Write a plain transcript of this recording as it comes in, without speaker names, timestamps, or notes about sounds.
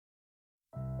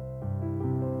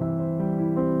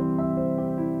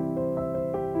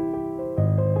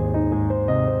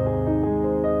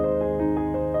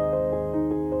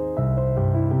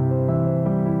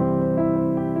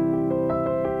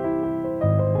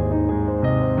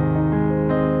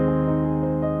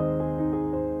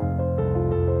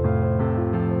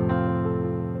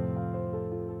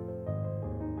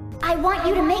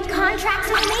want you to make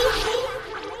contracts with me?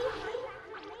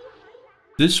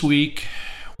 This week,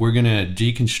 we're going to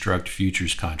deconstruct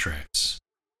futures contracts.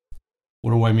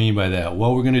 What do I mean by that?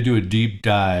 Well, we're going to do a deep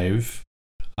dive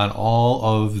on all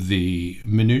of the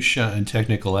minutiae and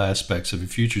technical aspects of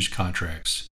futures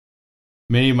contracts.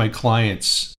 Many of my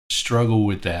clients struggle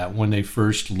with that when they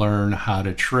first learn how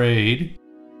to trade,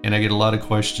 and I get a lot of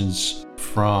questions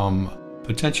from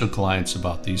potential clients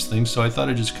about these things, so I thought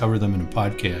I'd just cover them in a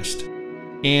podcast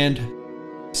and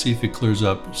see if it clears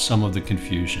up some of the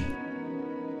confusion.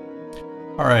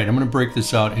 All right, I'm going to break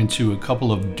this out into a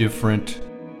couple of different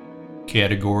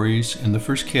categories, and the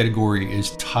first category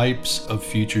is types of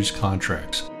futures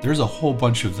contracts. There's a whole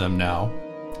bunch of them now.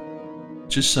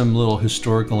 Just some little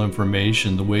historical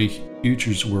information. The way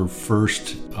futures were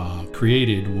first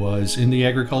created was in the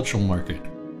agricultural market.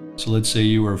 So let's say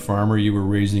you were a farmer, you were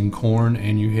raising corn,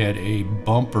 and you had a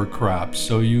bumper crop.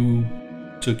 So you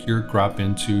took your crop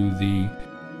into the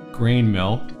grain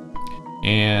mill,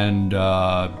 and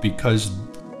because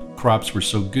crops were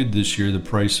so good this year, the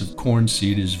price of corn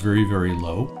seed is very, very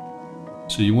low.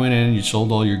 So you went in and you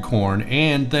sold all your corn,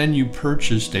 and then you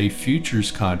purchased a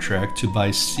futures contract to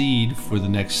buy seed for the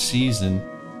next season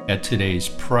at today's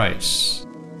price,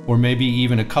 or maybe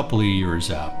even a couple of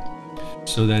years out.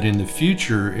 So that in the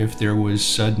future, if there was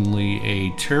suddenly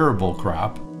a terrible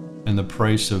crop and the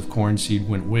price of corn seed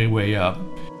went way, way up,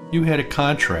 you had a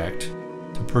contract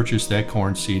to purchase that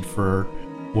corn seed for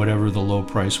whatever the low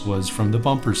price was from the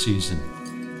bumper season.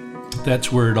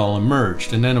 That's where it all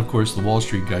emerged. And then, of course, the Wall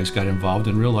Street guys got involved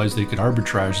and realized they could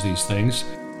arbitrage these things.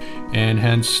 And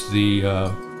hence the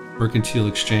Mercantile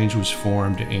Exchange was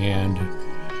formed and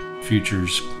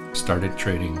futures started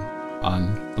trading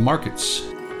on the markets.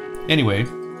 Anyway,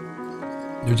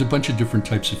 there's a bunch of different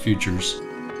types of futures.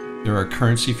 There are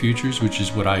currency futures, which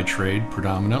is what I trade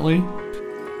predominantly.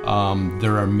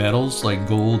 There are metals like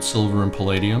gold, silver, and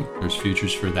palladium. There's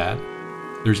futures for that.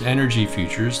 There's energy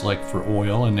futures like for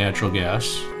oil and natural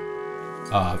gas.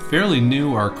 Fairly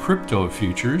new are crypto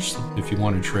futures, if you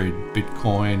want to trade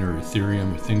Bitcoin or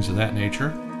Ethereum or things of that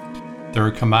nature. There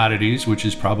are commodities, which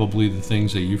is probably the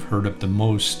things that you've heard of the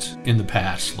most in the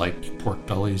past, like pork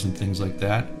bellies and things like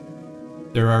that.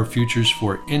 There are futures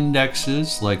for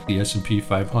indexes like the S&P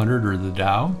 500 or the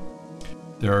Dow.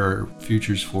 There are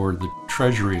futures for the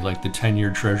treasury like the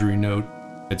 10-year treasury note,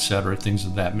 etc., things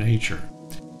of that nature.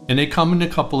 And they come in a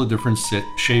couple of different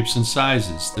shapes and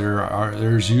sizes.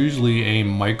 There's usually a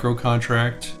micro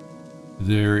contract,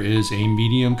 there is a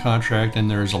medium contract,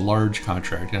 and there's a large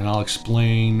contract. And I'll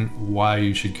explain why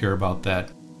you should care about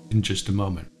that in just a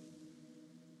moment.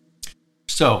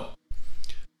 So,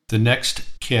 the next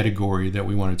category that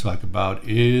we want to talk about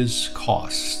is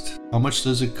cost. How much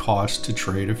does it cost to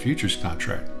trade a futures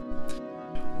contract?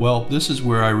 Well, this is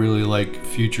where I really like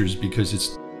futures because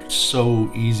it's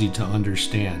so easy to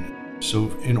understand.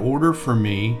 So in order for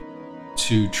me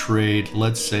to trade,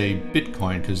 let's say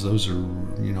Bitcoin, because those are,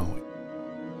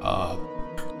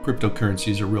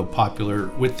 cryptocurrencies are real popular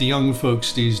with the young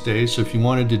folks these days. So if you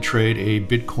wanted to trade a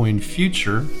Bitcoin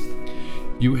future,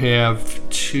 you have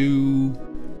two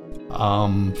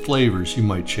flavors you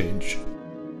might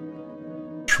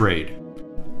trade.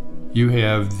 You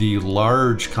have the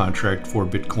large contract for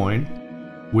Bitcoin,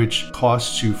 which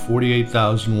costs you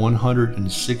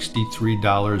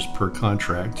 $48,163 per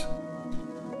contract,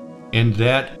 and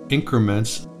that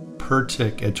increments per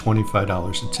tick at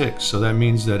 $25 a tick. So that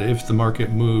means that if the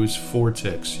market moves 4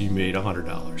 ticks, you made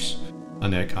 $100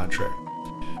 on that contract.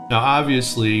 Now,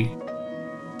 obviously,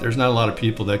 there's not a lot of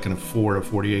people that can afford a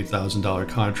 $48,000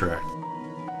 contract.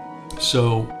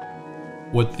 So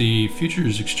what the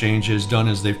Futures Exchange has done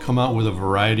is they've come out with a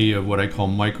variety of what I call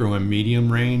micro and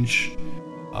medium range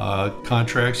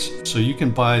contracts. So you can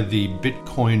buy the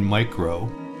Bitcoin Micro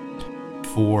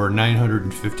for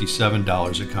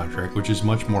 $957 a contract, which is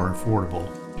much more affordable.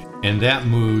 And that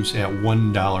moves at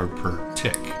 $1 per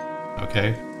tick.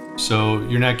 Okay? So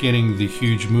you're not getting the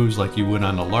huge moves like you would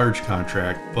on a large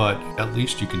contract, but at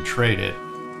least you can trade it.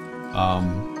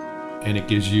 And it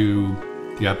gives you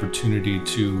the opportunity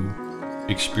to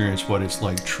experience what it's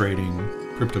like trading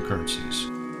cryptocurrencies.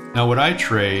 Now, what I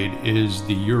trade is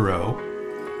the euro,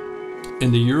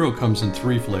 and the euro comes in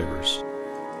 3 flavors.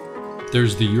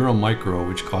 There's the Euro Micro,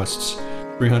 which costs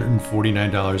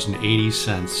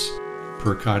 $349.80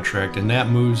 per contract, and that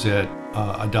moves at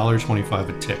 $1.25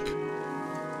 a tick.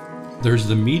 There's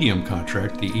the medium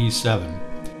contract, the E7,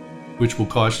 which will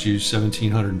cost you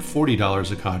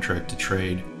 $1,740 a contract to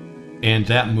trade, and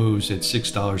that moves at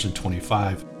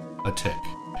 $6.25 a tick.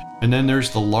 And then there's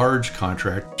the large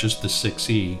contract, just the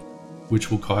 6E,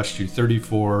 which will cost you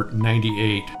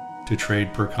 $34.98 to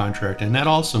trade per contract, and that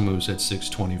also moves at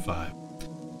 625.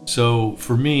 So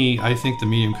for me, I think the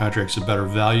medium contract's a better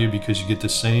value because you get the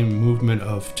same movement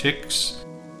of ticks,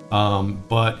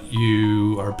 but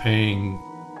you are paying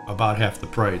about half the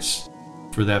price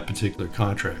for that particular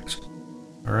contract.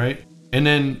 All right, and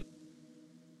then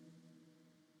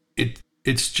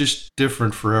it's just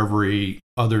different for every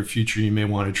other future you may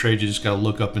want to trade. You just got to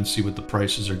look up and see what the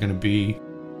prices are going to be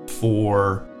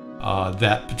for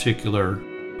that particular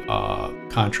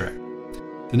contract.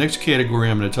 The next category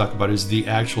I'm going to talk about is the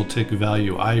actual tick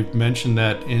value. I mentioned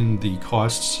that in the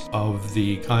costs of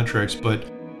the contracts, but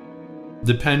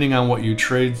depending on what you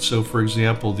trade, so for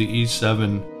example, the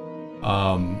E7,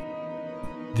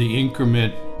 the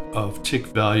increment of tick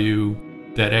value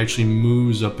that actually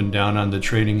moves up and down on the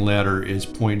trading ladder is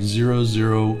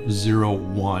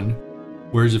 0.0001,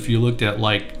 whereas if you looked at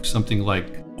like something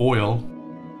like oil,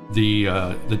 the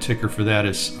ticker for that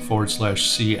is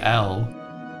 /CL.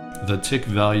 The tick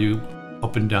value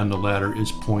up and down the ladder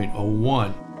is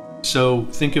 0.01. So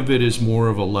think of it as more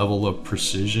of a level of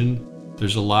precision.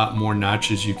 There's a lot more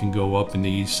notches you can go up in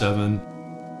the E7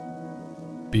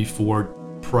 before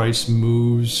price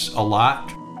moves a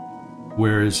lot.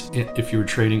 Whereas if you're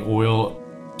trading oil,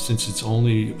 since it's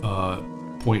only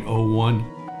 0.01,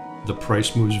 the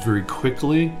price moves very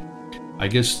quickly. I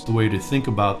guess the way to think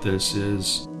about this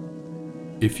is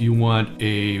if you want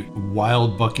a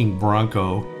wild bucking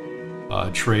bronco,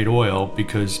 trade oil,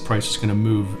 because price is going to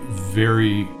move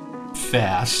very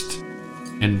fast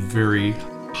and very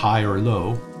high or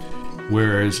low.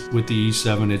 Whereas with the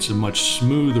E7, it's a much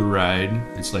smoother ride.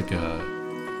 It's like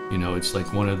it's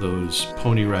like one of those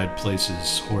pony ride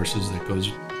places, horses that goes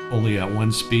only at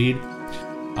one speed.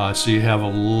 So you have a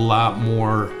lot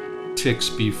more ticks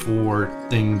before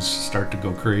things start to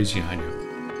go crazy on you.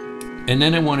 And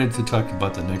then I wanted to talk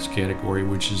about the next category,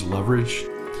 which is leverage.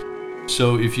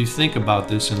 So if you think about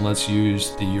this, and let's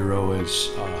use the euro as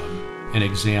an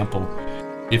example.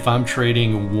 If I'm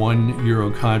trading €1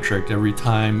 contract, every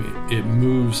time it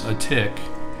moves a tick,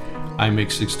 I make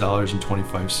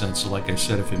 $6.25. So like I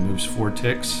said, if it moves 4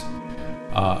 ticks,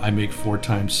 I make 4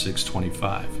 times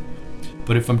 6.25.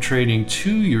 But if I'm trading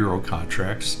 €2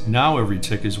 contracts, now every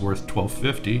tick is worth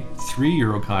 $12.50.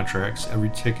 €3 contracts, every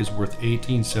tick is worth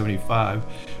 $18.75.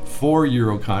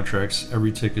 €4 contracts,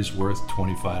 every tick is worth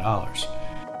 $25.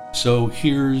 So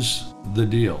here's the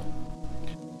deal.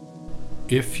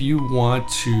 If you want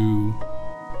to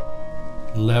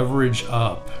leverage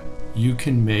up, you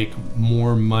can make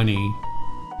more money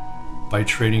by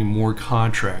trading more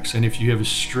contracts. And if you have a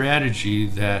strategy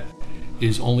that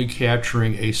is only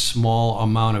capturing a small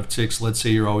amount of ticks, let's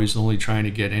say you're always only trying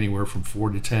to get anywhere from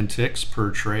 4 to 10 ticks per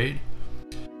trade,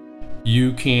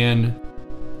 you can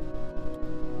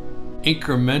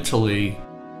incrementally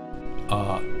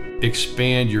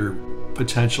expand your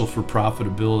potential for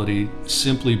profitability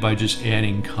simply by just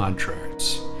adding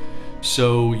contracts.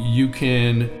 So you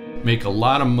can make a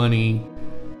lot of money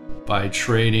by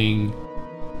trading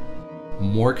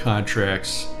more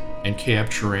contracts and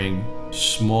capturing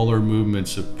smaller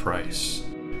movements of price,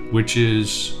 which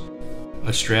is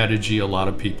a strategy a lot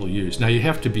of people use. Now you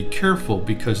have to be careful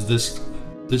because this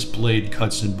blade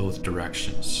cuts in both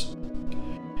directions.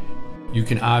 You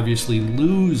can obviously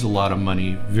lose a lot of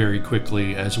money very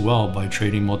quickly as well by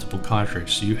trading multiple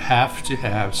contracts. So you have to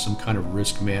have some kind of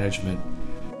risk management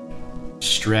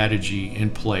strategy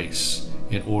in place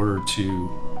in order to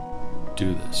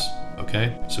do this.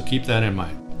 Okay, so keep that in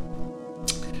mind.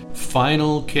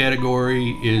 Final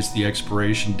category is the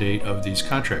expiration date of these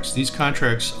contracts. These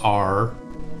contracts are,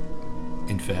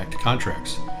 in fact,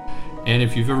 contracts. And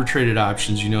if you've ever traded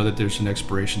options, you know that there's an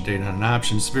expiration date on an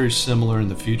option. It's very similar in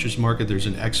the futures market. There's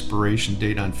an expiration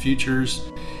date on futures.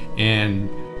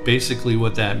 And basically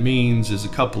what that means is a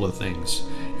couple of things.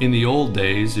 In the old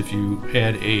days, if you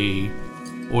had a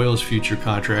oil's future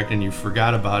contract and you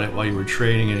forgot about it while you were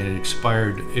trading and it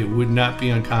expired, it would not be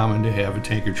uncommon to have a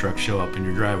tanker truck show up in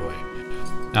your driveway.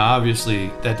 Now, obviously,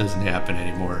 that doesn't happen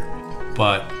anymore,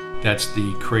 but that's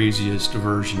the craziest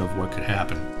version of what could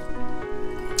happen.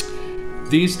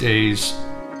 These days,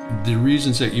 the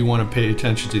reasons that you want to pay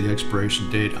attention to the expiration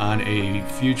date on a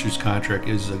futures contract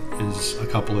is a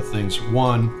couple of things.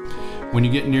 One, when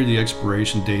you get near the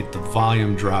expiration date, the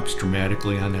volume drops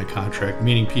dramatically on that contract,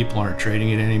 meaning people aren't trading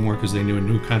it anymore because they knew a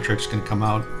new contract's going to come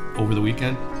out over the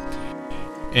weekend.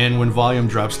 And when volume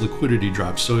drops, liquidity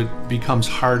drops, so it becomes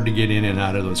hard to get in and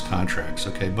out of those contracts.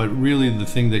 Okay, but really the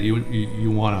thing that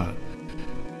you want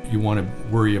to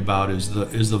worry about is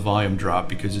the volume drop,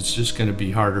 because it's just going to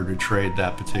be harder to trade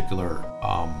that particular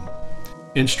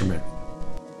instrument.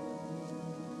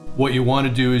 What you want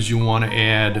to do is you want to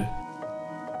add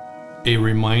a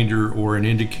reminder or an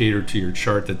indicator to your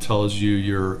chart that tells you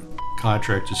your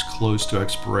contract is close to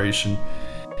expiration.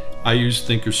 I use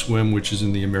Thinkorswim, which is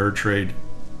in the Ameritrade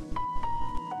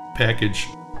package,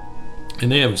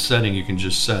 and they have a setting you can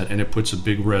just set, and it puts a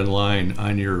big red line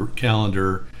on your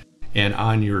calendar and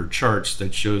on your charts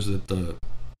that shows that the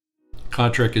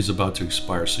contract is about to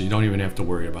expire, so you don't even have to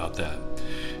worry about that.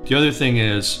 The other thing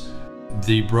is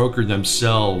the broker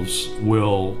themselves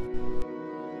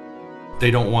they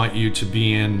don't want you to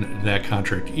be in that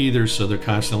contract either, so they're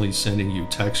constantly sending you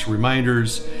text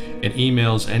reminders and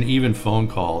emails and even phone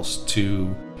calls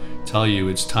to tell you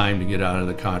it's time to get out of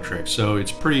the contract. So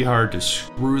it's pretty hard to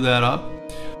screw that up.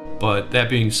 But that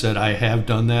being said, I have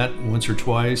done that once or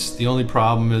twice. The only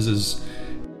problem is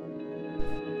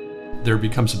there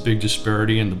becomes a big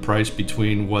disparity in the price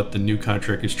between what the new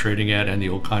contract is trading at and the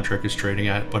old contract is trading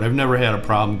at. But I've never had a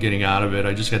problem getting out of it.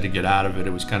 I just had to get out of it.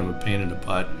 It was kind of a pain in the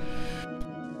butt.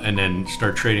 And then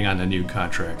start trading on the new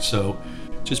contract. So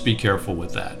just be careful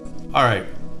with that. All right,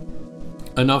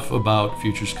 enough about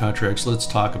futures contracts. Let's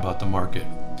talk about the market.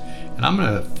 And I'm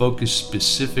going to focus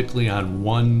specifically on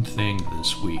one thing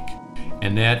this week,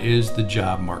 and that is the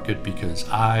job market, because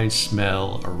I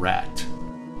smell a rat.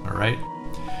 All right,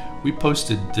 we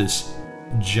posted this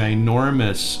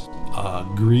ginormous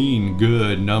green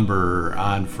good number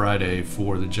on Friday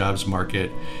for the jobs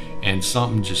market, and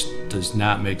something just does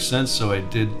not make sense. So I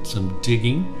did some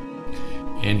digging,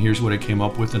 and here's what I came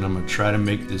up with, and I'm going to try to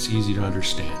make this easy to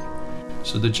understand.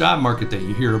 So the job market that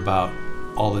you hear about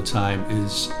all the time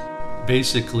is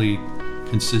basically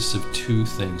consists of two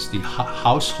things: the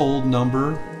household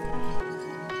number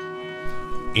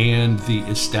and the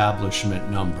establishment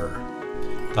number.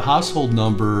 The household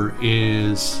number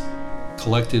is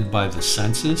collected by the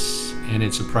census, and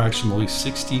it's approximately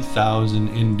 60,000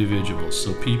 individuals.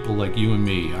 So people like you and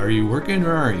me. Are you working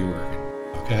or aren't you working?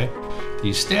 Okay. The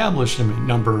establishment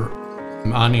number,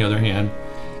 on the other hand,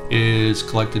 is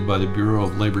collected by the Bureau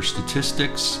of Labor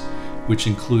Statistics, which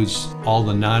includes all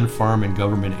the non-farm and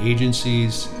government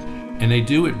agencies, and they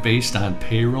do it based on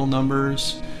payroll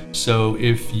numbers. So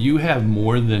if you have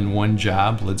more than one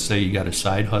job, let's say you got a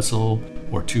side hustle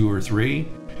or two or three,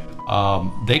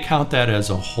 they count that as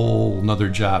a whole nother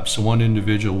job. So one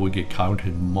individual would get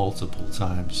counted multiple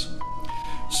times.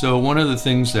 So one of the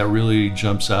things that really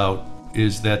jumps out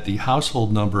is that the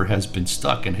household number has been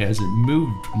stuck and hasn't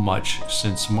moved much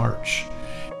since March.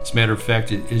 As a matter of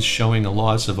fact, it is showing a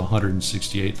loss of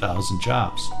 168,000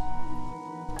 jobs.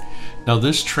 Now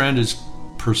this trend has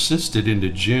persisted into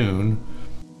June,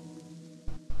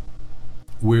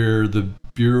 where the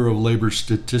Bureau of Labor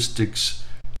Statistics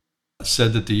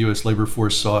said that the U.S. labor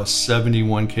force saw a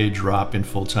 71,000 drop in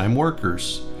full-time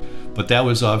workers, but that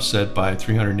was offset by a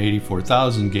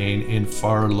 384,000 gain in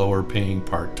far lower paying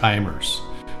part-timers.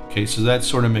 Okay, so that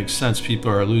sort of makes sense.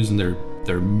 People are losing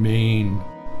their main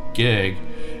gig,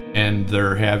 and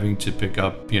they're having to pick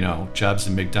up, jobs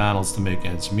at McDonald's to make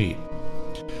ends meet.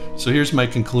 So here's my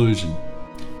conclusion.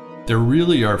 There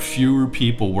really are fewer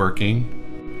people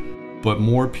working, but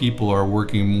more people are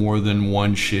working more than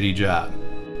one shitty job.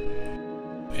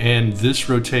 And this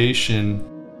rotation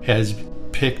has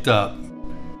picked up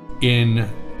in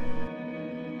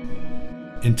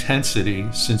intensity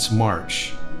since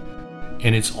March,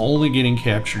 and it's only getting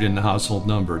captured in the household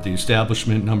number. The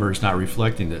establishment number is not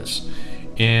reflecting this.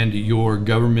 And your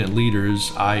government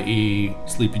leaders, i.e.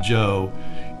 Sleepy Joe,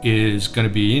 is going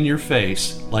to be in your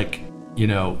face like,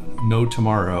 no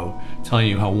tomorrow, telling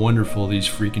you how wonderful these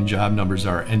freaking job numbers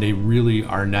are, and they really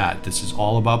are not. This is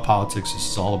all about politics.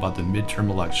 This is all about the midterm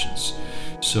elections.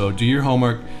 So do your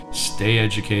homework, stay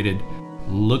educated,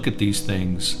 look at these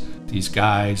things. These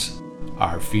guys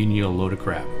are feeding you a load of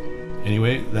crap.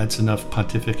 Anyway, that's enough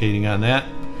pontificating on that.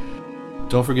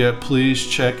 Don't forget, please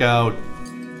check out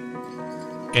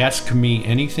Ask Me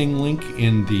Anything link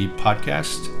in the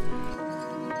podcast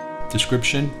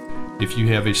description. If you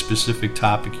have a specific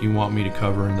topic you want me to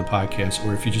cover in the podcast,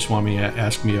 or if you just want me to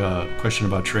ask me a question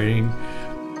about trading,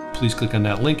 please click on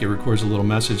that link. It records a little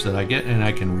message that I get, and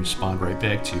I can respond right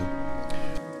back to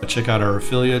you. Check out our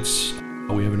affiliates.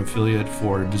 We have an affiliate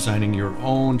for designing your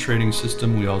own trading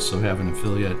system. We also have an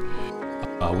affiliate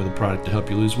with a product to help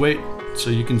you lose weight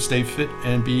so you can stay fit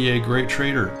and be a great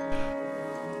trader.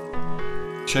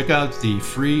 Check out the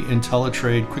free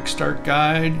IntelliTrade Quick Start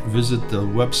Guide. Visit the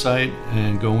website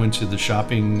and go into the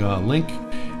shopping link,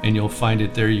 and you'll find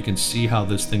it there. You can see how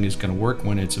this thing is going to work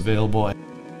when it's available.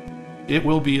 It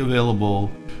will be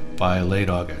available by late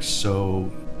August,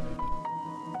 so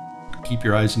keep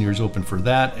your eyes and ears open for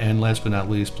that. And last but not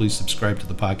least, please subscribe to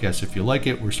the podcast if you like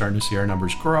it. We're starting to see our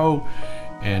numbers grow,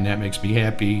 and that makes me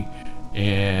happy.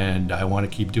 And I want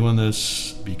to keep doing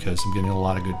this because I'm getting a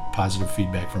lot of good positive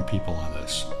feedback from people on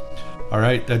this. All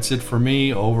right, that's it for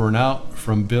me. Over and out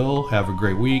from Bill. Have a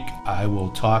great week. I will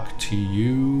talk to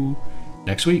you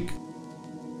next week.